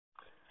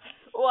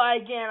Why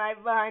can't I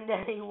find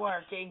any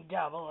working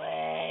double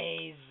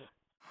A's?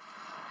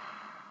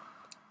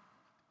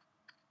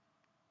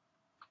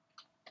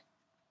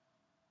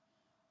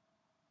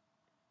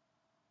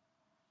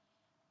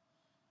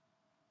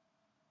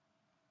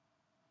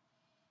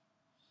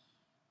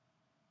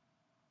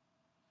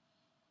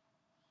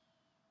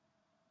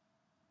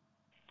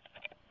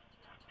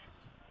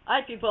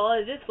 Hi people,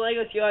 it's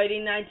Lego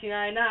CID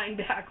 1999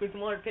 back with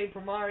more Paper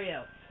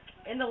Mario.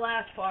 In the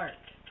last part,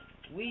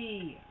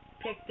 we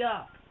picked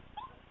up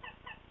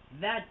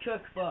that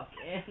cookbook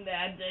and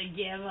had to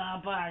give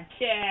up our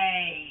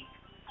cake.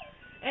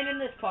 And in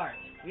this part,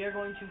 we are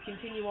going to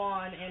continue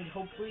on and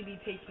hopefully be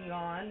taking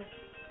on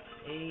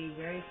a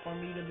very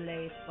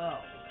formidable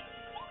foe.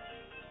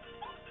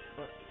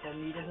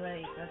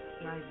 Formidable?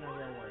 That's not even a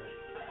real word.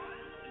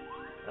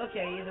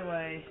 Okay, either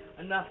way,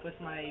 enough with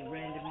my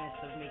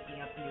randomness of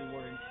making up new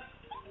words.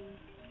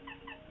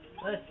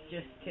 Let's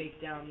just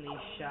take down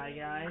these shy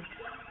guys.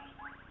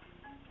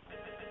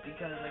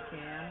 Because I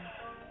can.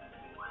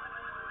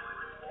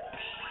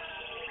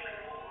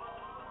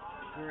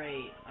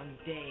 Great, I'm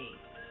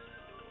dazed.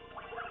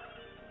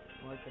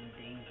 Like I'm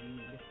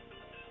daisied.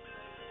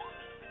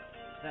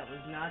 That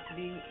was not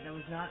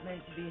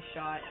meant to be a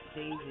shot at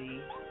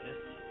Daisy,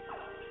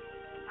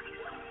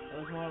 it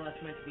was more or less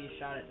meant to be a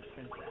shot at the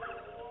princess.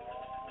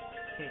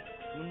 Okay,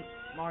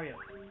 Mario.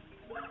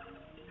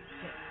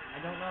 Okay, I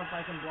don't know if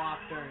I can block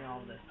during all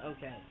of this.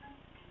 Okay,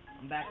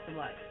 I'm back to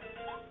life.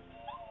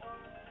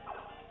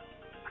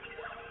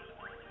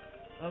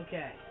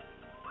 Okay.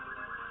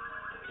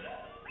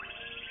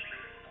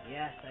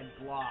 Yes,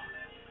 I blocked.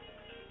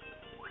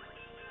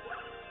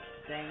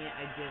 Dang it,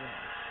 I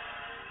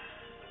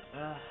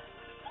didn't. Ugh.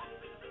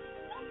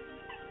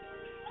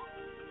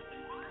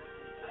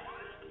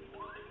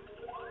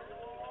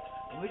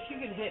 I wish you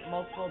could hit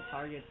multiple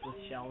targets with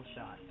Shell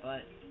Shot,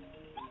 but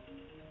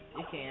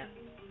you can't.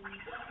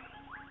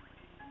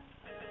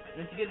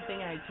 And it's a good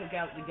thing I took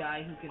out the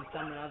guy who can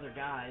summon other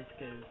guys,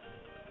 because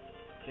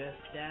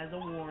just as a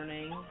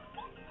warning,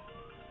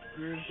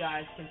 groove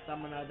guys can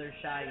summon other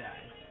shy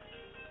guys.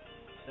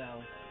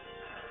 So,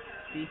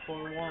 be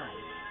forewarned.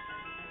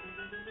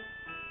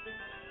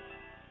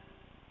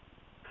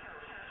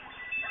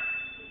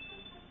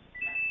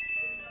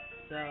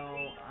 So,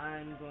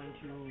 I'm going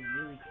to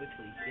really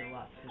quickly heal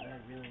up, because I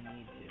really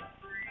need to.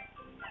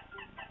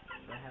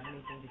 Do I have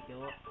anything to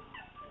heal up?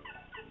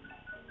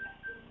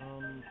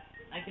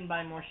 I can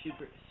buy more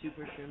super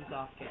shrooms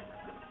off camera.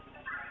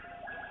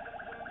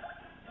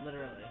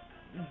 Literally.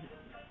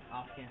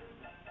 Off camera.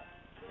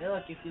 Hey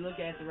look, if you look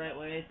at it the right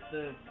way, it's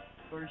the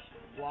first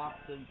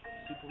blocks of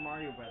Super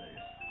Mario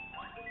Brothers.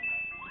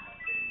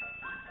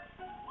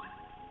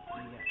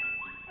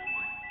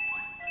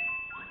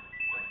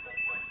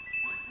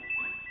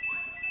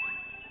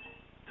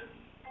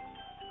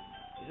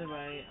 Either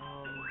way,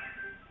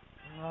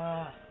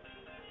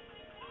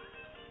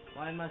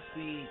 why must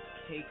we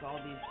take all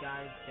these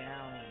guys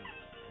down?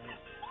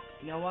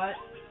 You know what?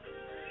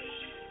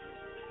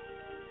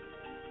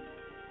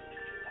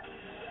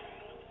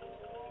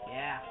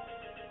 Yeah.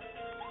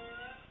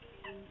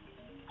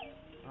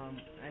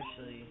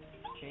 Actually,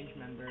 change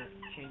over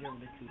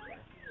to Cooper.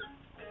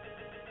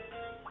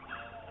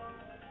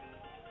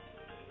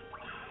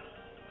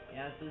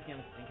 Yeah, this is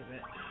gonna stink a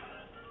bit.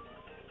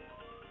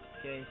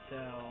 Okay, so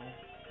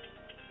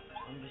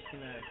I'm just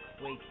gonna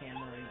Quake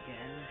Hammer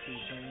again to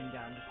bring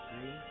down to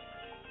 3.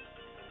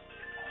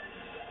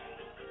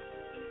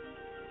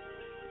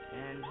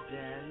 And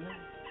then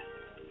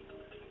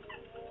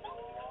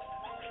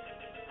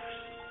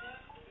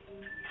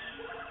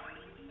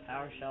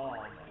Power Shell all of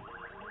them.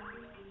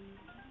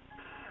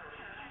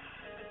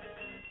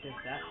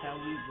 Because that's how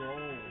we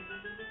roll.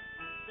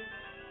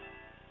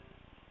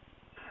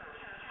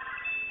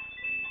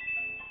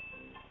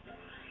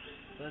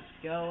 Let's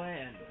go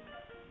in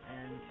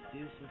and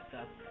do some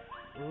stuff.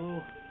 Ooh,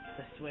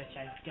 the switch,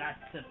 I've got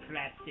to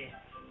press it.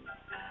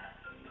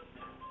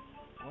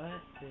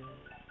 What the...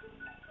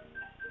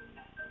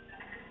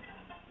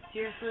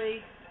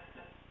 Seriously?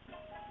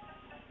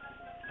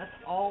 That's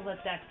all that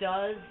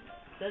does?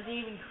 Doesn't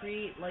even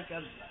create like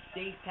a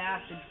safe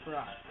passage for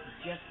us.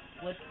 Just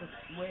flip the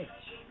switch.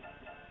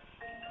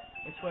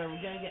 I swear,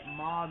 we're gonna get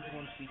mobs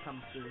once we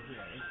come through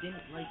here. It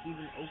didn't like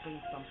even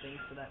open something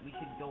so that we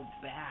could go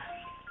back.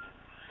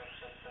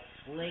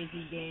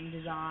 Lazy game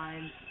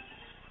design.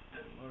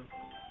 Or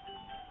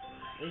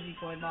lazy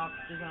toy box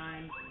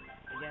design,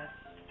 I guess.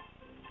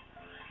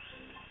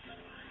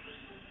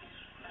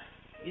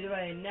 Either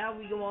way, now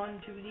we go on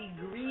to the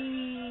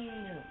green.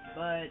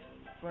 But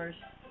first,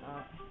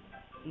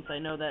 since I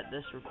know that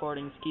this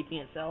recording's keeping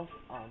itself,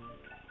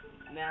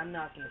 I'm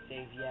not gonna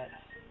save yet.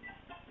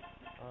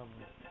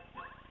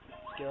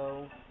 Let's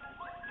go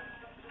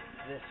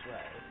this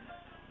way.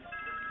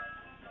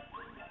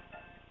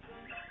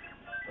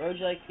 Where would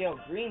you like to go?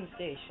 Green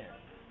Station.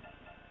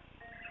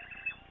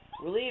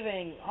 We're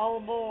leaving. All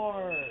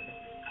aboard.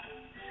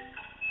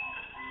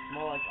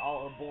 More like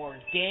all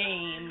aboard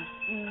game.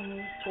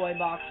 Toy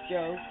box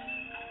jokes.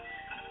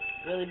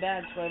 Really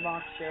bad toy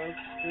box jokes.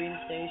 Green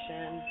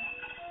station.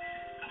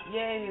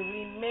 Yay,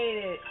 we made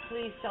it.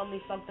 Please tell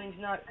me something's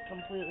not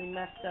completely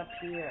messed up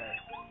here.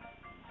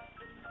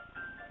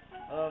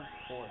 Of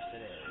course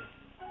it is.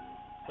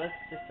 Let's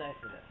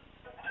decipher this.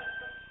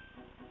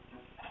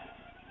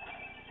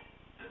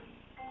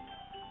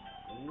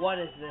 What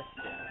does this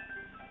do?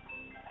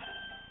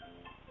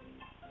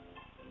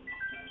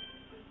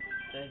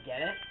 Did I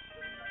get it?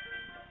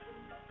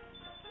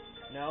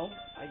 No,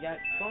 I got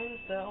coins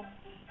though.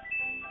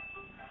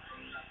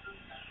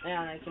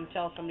 And I can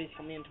tell somebody's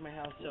coming into my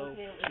house, so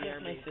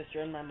here's my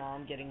sister and my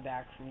mom getting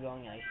back from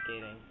going ice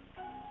skating.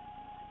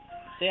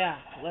 So yeah,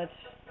 let's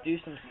do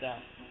some stuff.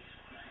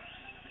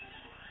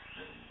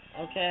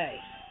 Okay.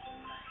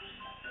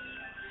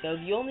 So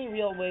the only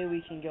real way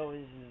we can go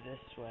is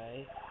this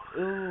way.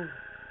 Ooh,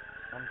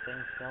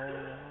 something's going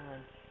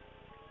on.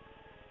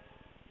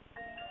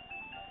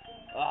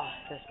 Oh,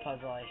 this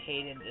puzzle. I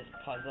hated this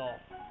puzzle.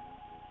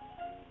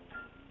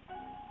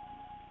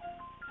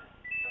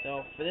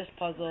 So for this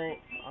puzzle,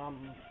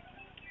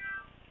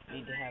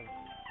 need to have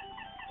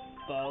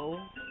bow.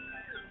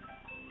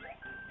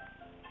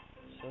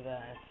 So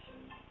that's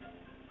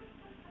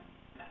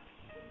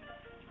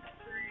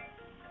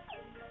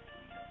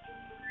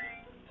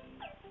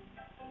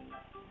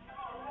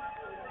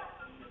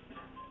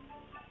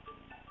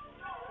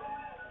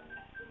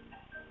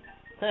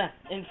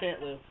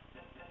infinite loop.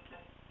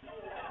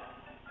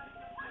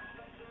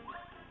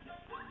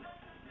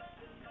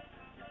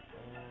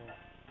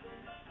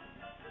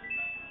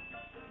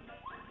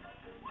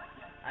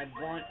 I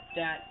want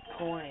that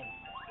coin.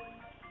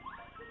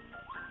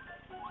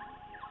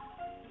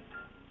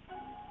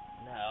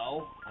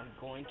 No, I'm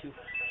going to...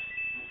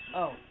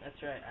 Oh,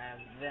 that's right, I have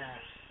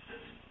that.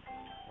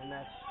 And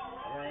that's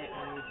right,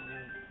 I need to do...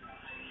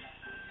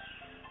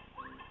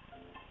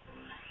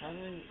 How do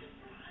I...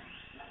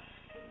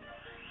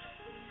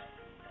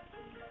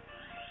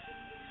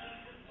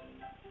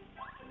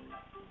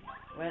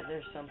 Wait,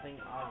 there's something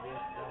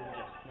obvious that I'm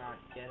just not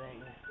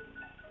getting.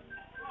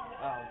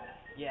 Oh,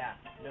 yeah,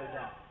 no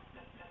doubt.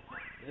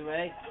 Either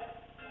way,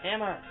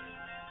 hammer!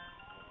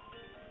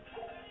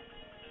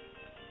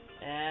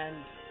 And...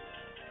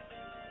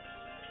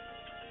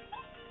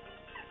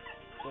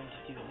 going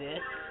to do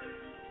this.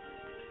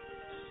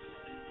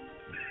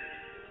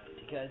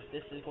 Because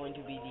this is going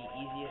to be the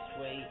easiest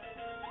way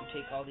to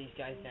take all these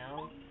guys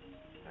down.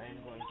 I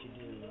am going to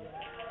do...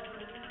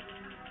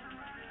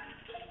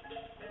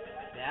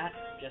 that,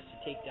 just to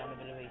take down a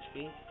bit of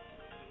HP.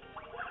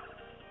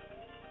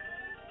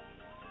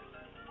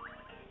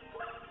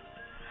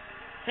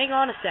 Hang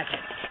on a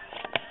second.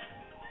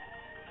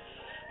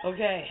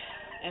 Okay,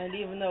 and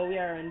even though we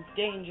are in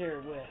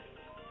danger with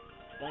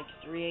like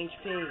 3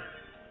 HP.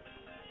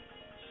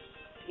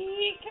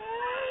 PK!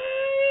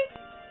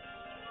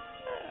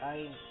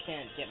 I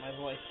can't get my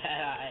voice that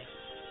high.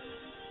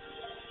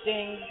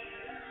 Ding!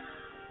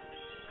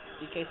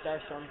 DK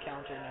Starstorm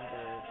counter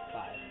number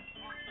 5.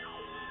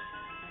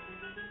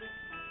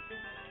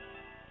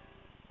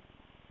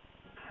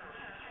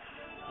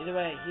 Either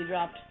way, he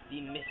dropped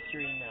the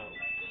mystery notes.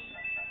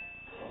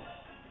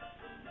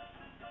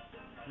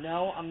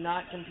 No, I'm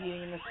not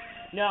competing in this.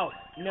 No,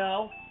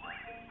 no.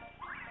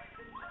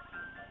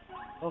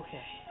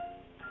 Okay.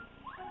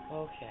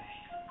 Okay.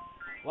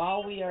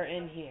 While we are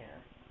in here,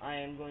 I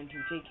am going to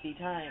take the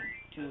time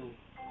to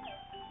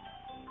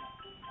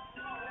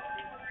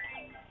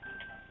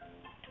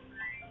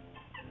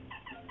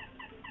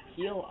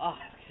heal up,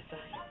 because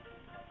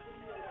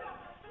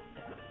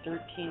I'm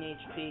at 13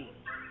 HP.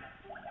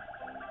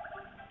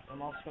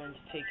 I'm also going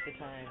to take the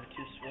time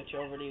to switch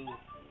over to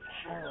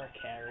Power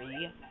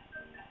Carry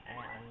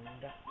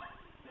and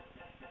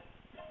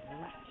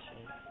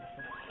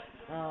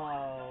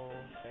oh,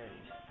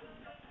 fairies.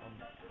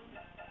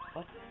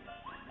 What?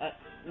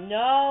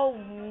 No,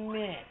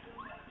 man.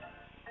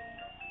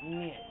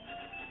 Man.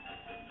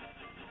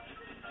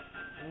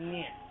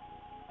 Man.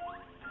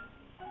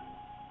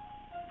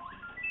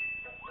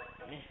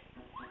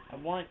 I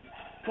want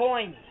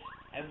coins.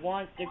 I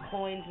want the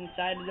coins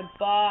inside of the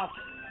box.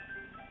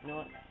 You know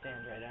what?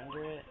 Stand right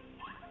under it.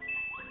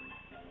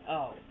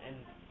 Oh, and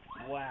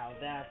wow,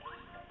 that's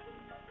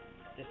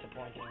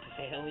disappointing to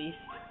say the least.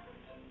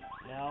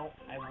 No,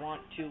 I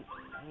want to.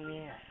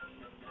 Yeah.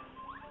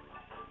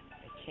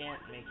 I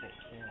can't make it,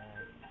 can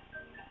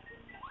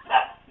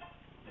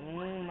I?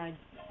 My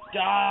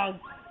dog.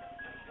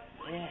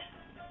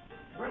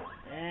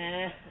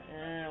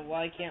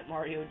 Why can't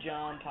Mario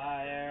jump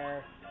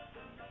higher?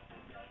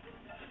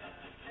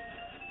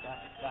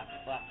 Flap, flap,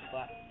 flap,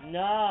 flap.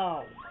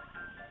 No.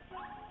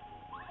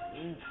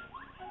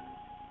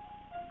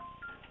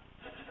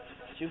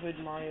 Stupid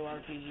Mario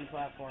RPG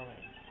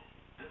platforming.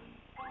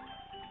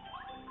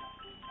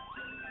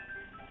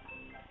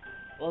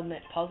 I'll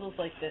admit, puzzles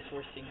like this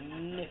were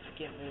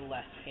significantly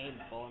less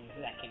painful in the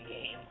second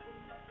game.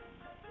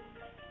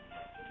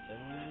 So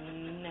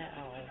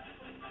now,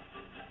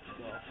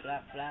 go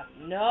flap flap.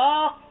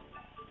 No!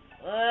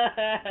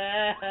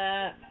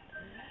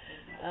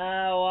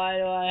 Why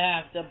do I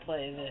have to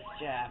play this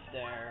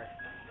chapter?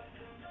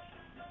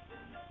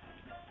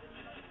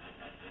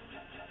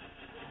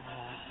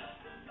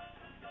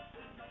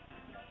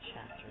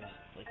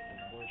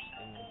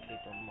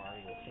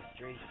 Mario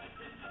history.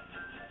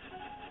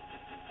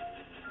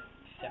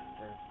 Except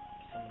for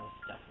some of the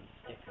stuff in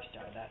Sticker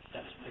Star. That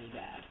stuff's pretty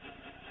bad.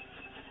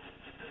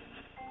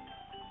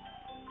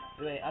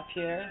 Anyway, up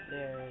here,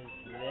 there's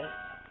this,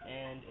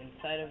 and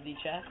inside of the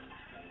chest,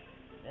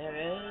 there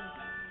is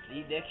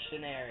the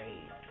dictionary.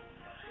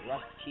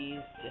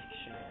 Rusty's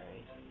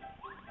Dictionary.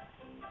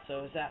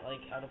 So is that like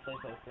how to play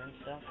poker and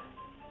stuff?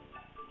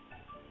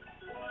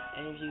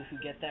 Any of you who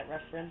get that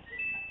reference,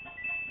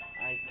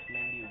 I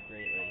commend you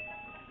greatly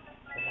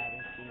for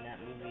having seen that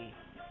movie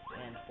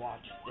and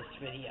watched this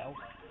video.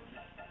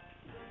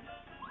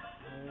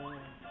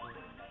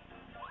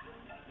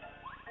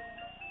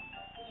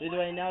 So either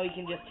way, now we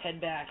can just head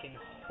back and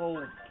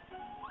hope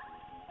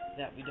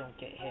that we don't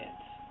get hit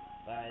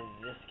by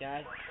this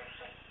guy.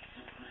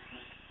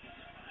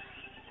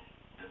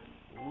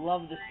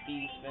 Love the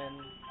speedy spin.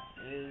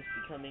 It is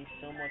becoming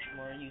so much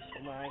more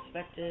useful than I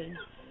expected.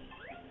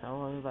 How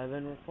long have I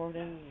been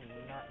recording?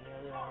 Not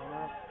nearly long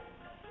enough.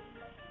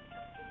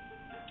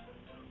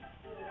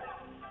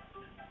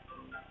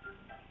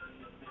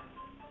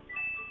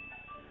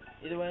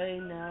 Either way,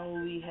 now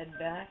we head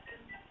back.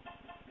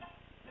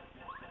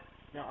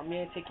 Now I'm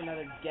gonna take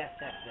another guess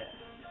at this.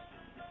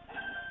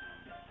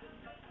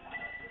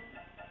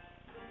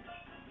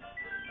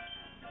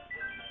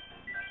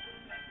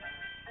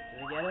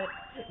 Did I get it?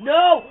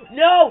 No!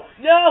 No!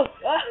 No!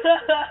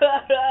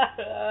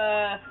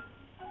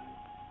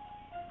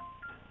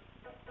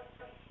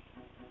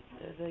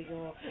 There they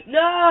go.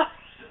 No!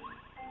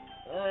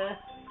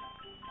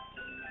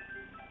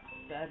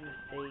 Bad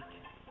mistake.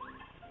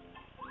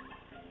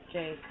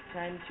 Okay,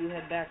 time to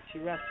head back to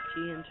Rusty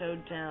in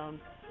Toad Town.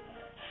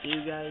 See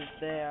you guys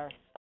there.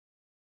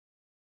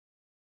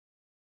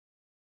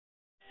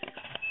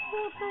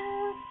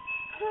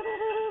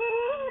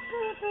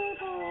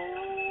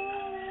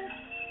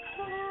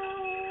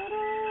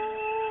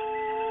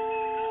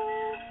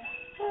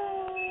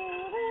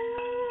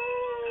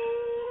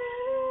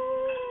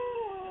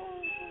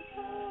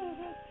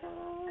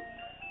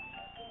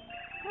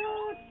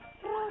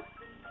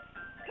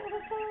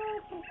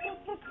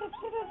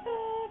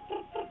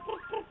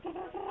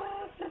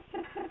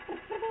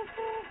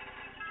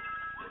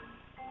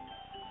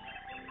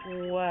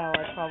 Well,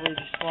 I probably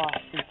just lost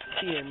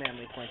sincere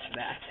memory points for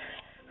that.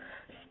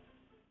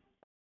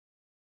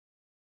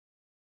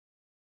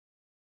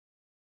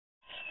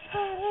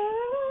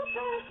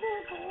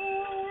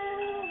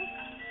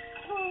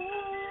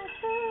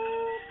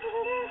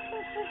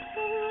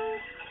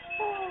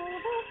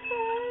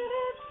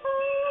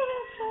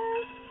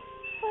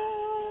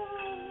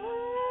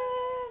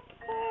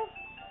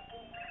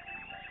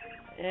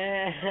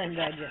 And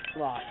I just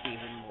lost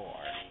even more.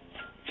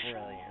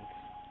 Brilliant.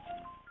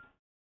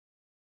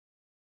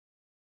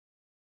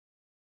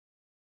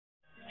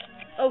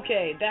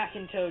 Okay, back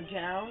in Toad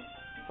Town.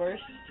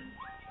 First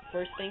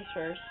things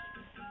first.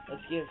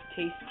 Let's give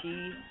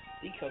Tasty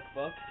the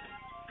cookbook.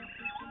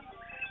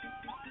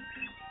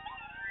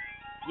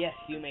 Yes,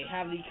 you may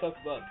have the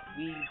cookbook.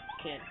 We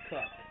can't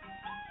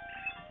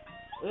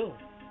cook. Ooh.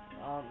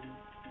 I'll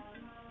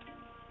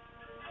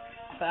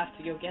have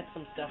to go get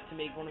some stuff to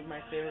make one of my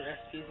favorite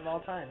recipes of all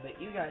time,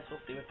 but you guys will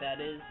see what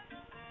that is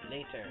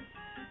later.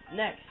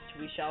 Next,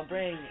 we shall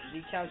bring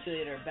the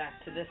calculator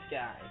back to this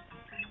guy.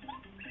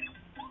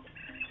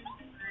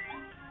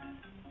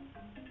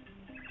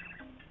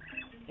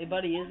 Hey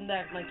buddy, isn't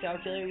that my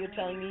calculator you're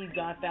telling me you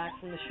got back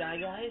from the Shy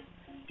Guys?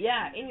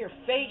 Yeah, in your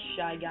face,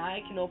 Shy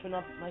Guy. I can open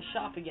up my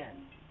shop again.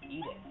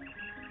 Eat it.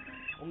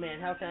 Oh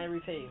man, how can I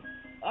repay you?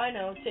 Oh, I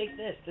know, take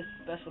this. This is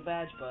a special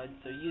badge, bud,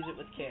 so use it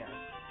with care.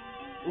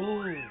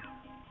 Ooh.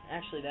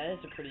 Actually, that is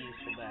a pretty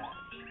useful badge.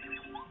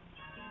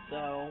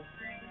 So,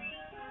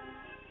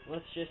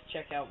 let's just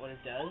check out what it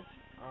does.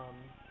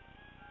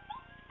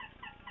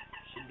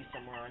 Should be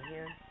somewhere on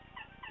here.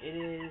 It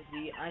is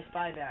the I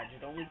Spy badge.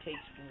 It only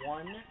takes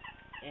one,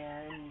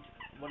 and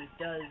what it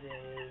does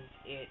is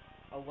it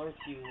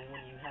alerts you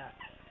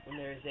when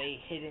there's a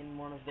hidden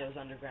one of those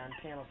underground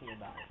panels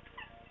nearby.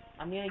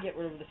 I'm gonna get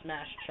rid of the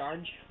Smash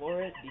Charge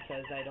for it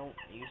because I don't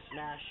use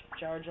Smash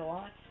Charge a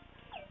lot,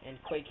 and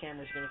Quake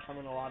Hammer's gonna come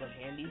in a lot of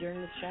handy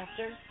during this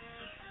chapter.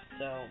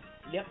 So,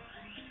 yep.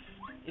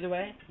 Either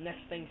way,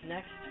 next thing's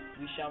next.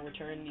 We shall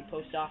return the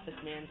post office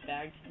man's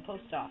bag to the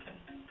post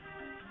office.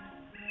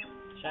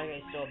 Shy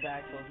Guy stole a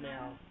bag full of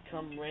mail.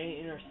 Come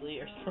rain or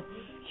sleet or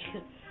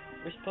something.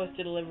 We're supposed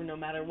to deliver no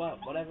matter what.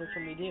 Whatever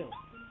can we do?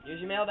 Here's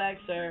your mailbag,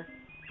 sir.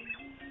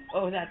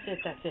 Oh, that's it.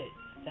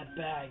 That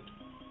bag.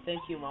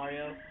 Thank you,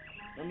 Mario.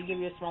 Let me give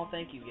you a small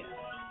thank you gift.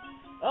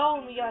 Oh,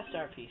 and we got a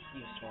star piece.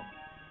 Useful.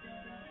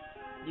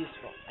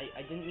 Useful.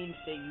 I didn't mean to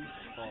say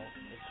useful.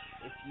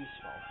 It's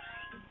useful.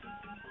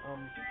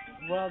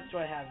 What else do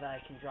I have that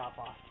I can drop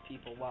off to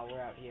people while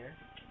we're out here?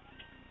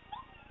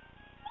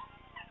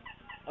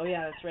 Oh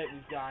yeah, that's right,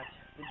 we've got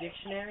the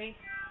dictionary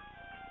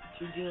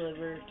to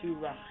deliver to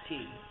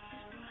Rusty.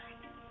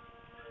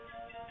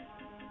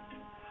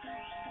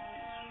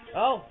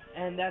 Oh,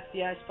 and that's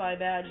the I Spy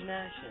badge in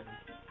action.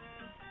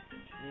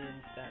 Which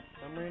means that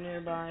somewhere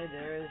nearby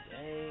there is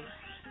a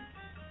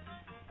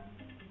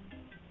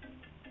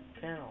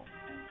panel.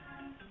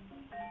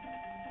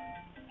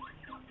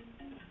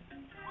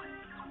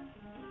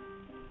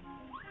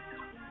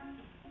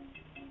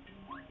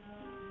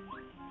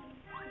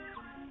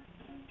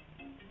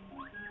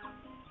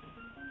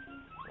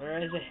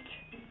 Where is it?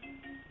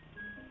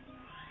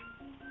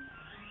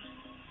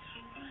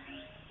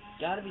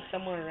 Gotta be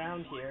somewhere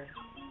around here.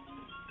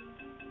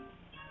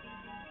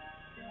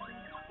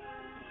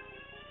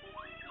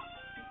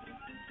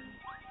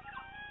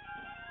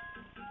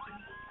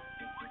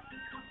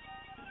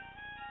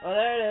 Oh,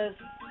 there it is.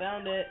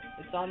 Found it.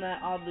 It's on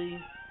that oddly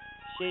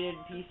shaded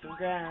piece of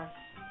grass.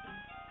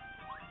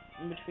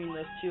 In between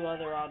those two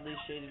other oddly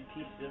shaded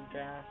pieces of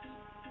grass.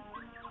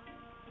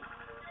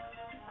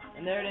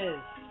 And there it is.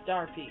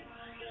 Star piece.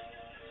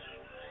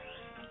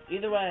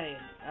 Either way,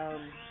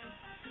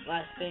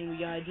 last thing we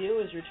gotta do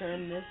is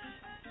return this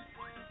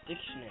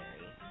dictionary.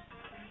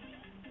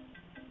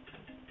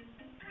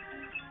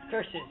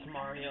 Curses,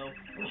 Mario.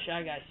 The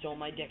Shy Guy stole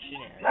my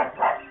dictionary.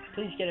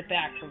 Please get it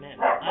back from him.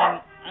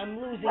 I'm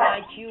losing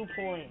IQ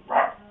points.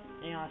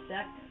 Hang on a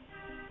sec.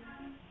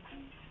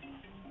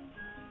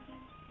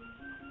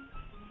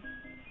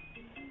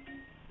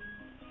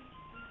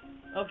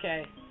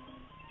 Okay.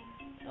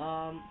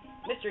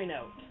 Mystery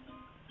note.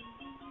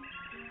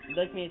 Would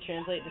you like me to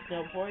translate this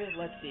note for you?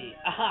 Let's see.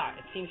 Aha!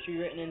 It seems to be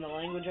written in the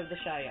language of the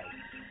Shy Guys.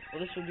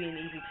 Well, this would be an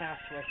easy task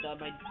for us to have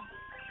my...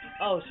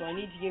 Oh, so I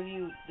need to give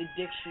you the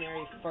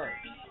dictionary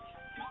first.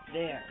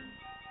 There.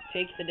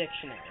 Take the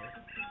dictionary.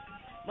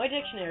 My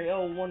dictionary.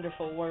 Oh,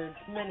 wonderful words.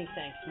 Many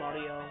thanks,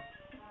 Mario.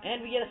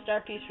 And we get a star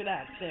piece for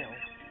that, too.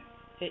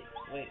 Hit...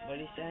 Wait, what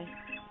did he say?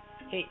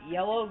 Hit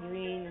yellow,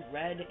 green,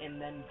 red,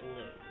 and then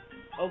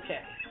blue.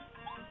 Okay.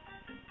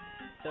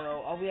 So,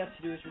 all we have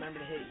to do is remember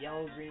to hit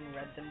yellow, green,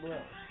 red, and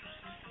blue.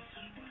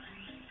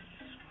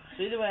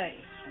 So either way,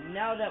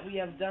 now that we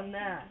have done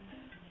that,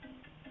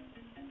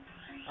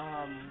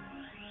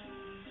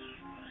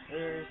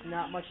 there's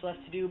not much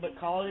left to do but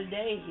call it a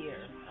day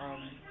here.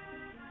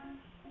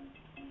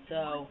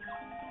 So,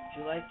 if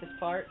you like this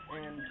part,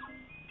 and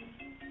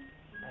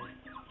I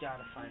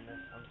gotta find this,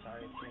 I'm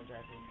sorry, it's gonna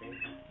drive me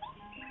crazy.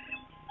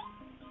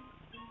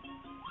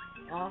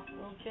 Aw,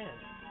 little kid.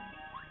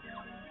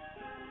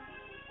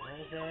 Where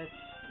is it?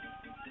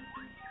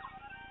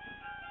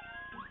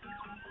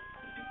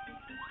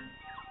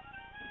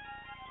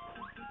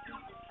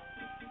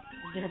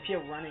 It's gonna be a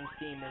running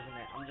theme, isn't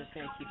it? I'm just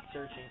gonna keep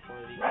searching for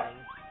these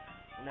things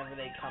whenever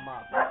they come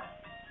up.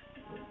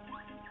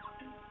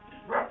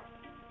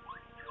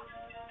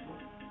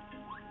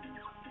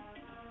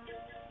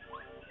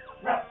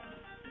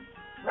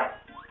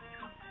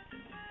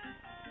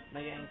 Am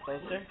I getting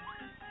closer?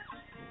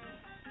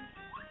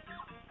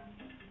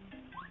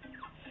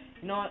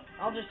 You know what?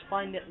 I'll just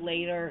find it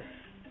later.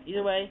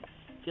 Either way,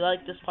 if you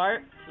like this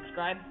part,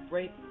 subscribe,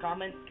 rate,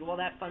 comment, do all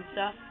that fun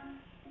stuff.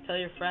 Tell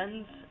your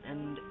friends,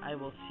 and I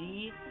will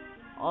see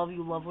all of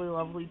you lovely,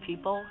 lovely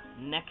people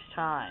next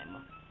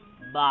time.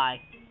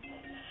 Bye.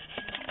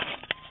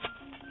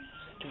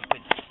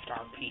 Stupid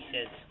star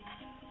pieces.